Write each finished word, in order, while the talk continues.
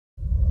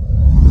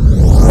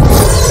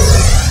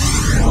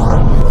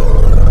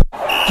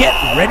Get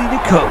ready to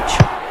coach.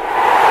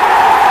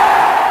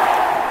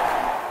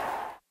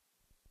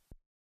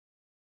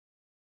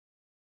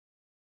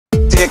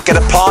 Get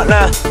a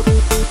partner.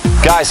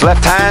 Guys,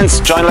 left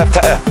hands, join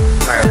left hand.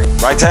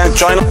 Right hand,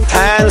 join left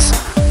hands.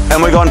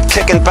 And we're going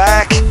kicking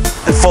back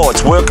and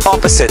forwards. Work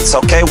opposites,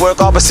 okay? Work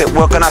opposite.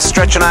 Work on our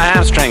stretching our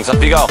hamstrings.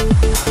 Up you go.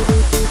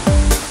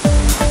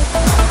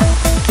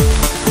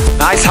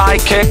 Nice high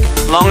kick,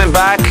 long and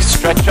back,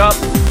 stretch up.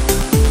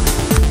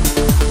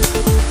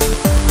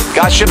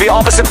 Guys, should be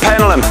opposite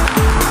pendulum.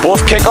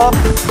 Both kick up,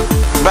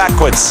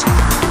 backwards.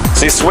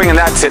 So you're swinging,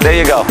 that's it, there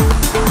you go.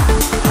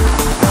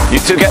 You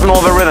two get more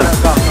of a rhythm.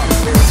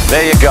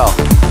 There you go.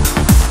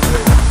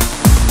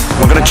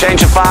 We're gonna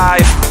change to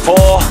 5,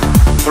 4,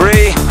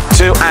 3,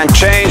 2, and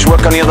change.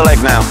 Work on the other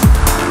leg now.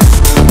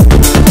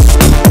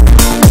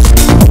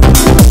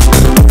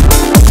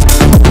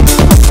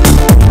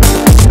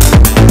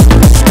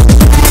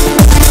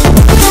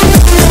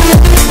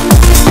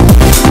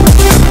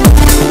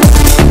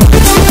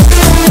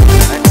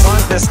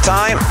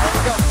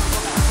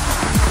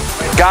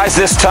 Guys,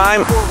 this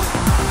time,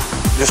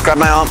 just grab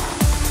my arm,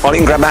 or you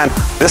can grab my hand.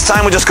 This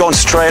time we're just going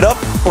straight up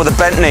with a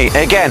bent knee.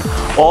 Again,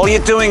 all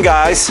you're doing,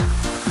 guys,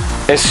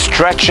 is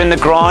stretching the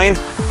groin,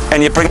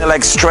 and you bring the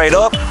leg straight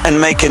up and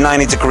make it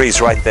 90 degrees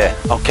right there.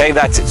 Okay,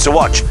 that's it. So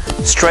watch,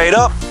 straight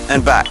up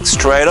and back,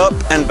 straight up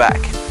and back.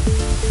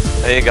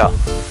 There you go.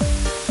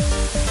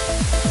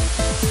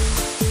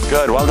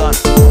 Good, well done.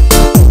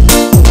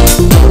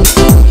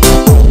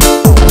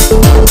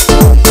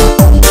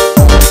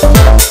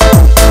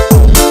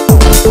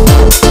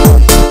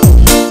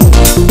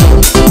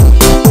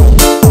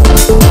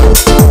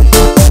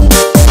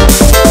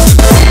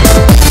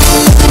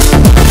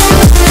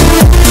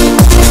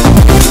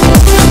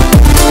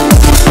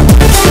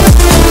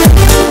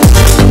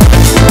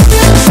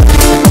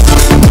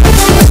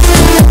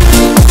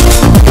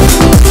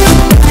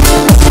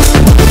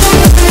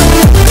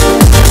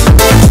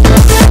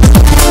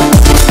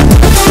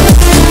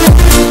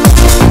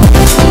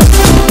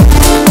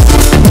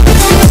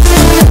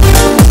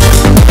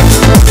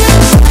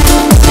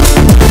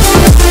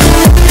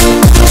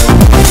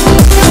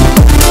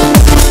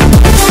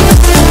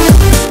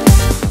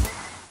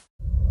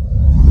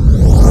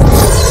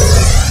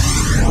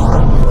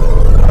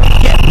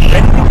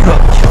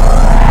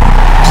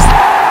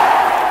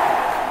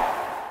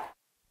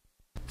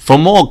 For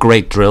more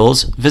great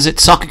drills, visit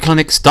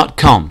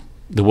soccerclinics.com,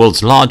 the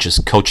world's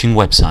largest coaching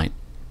website.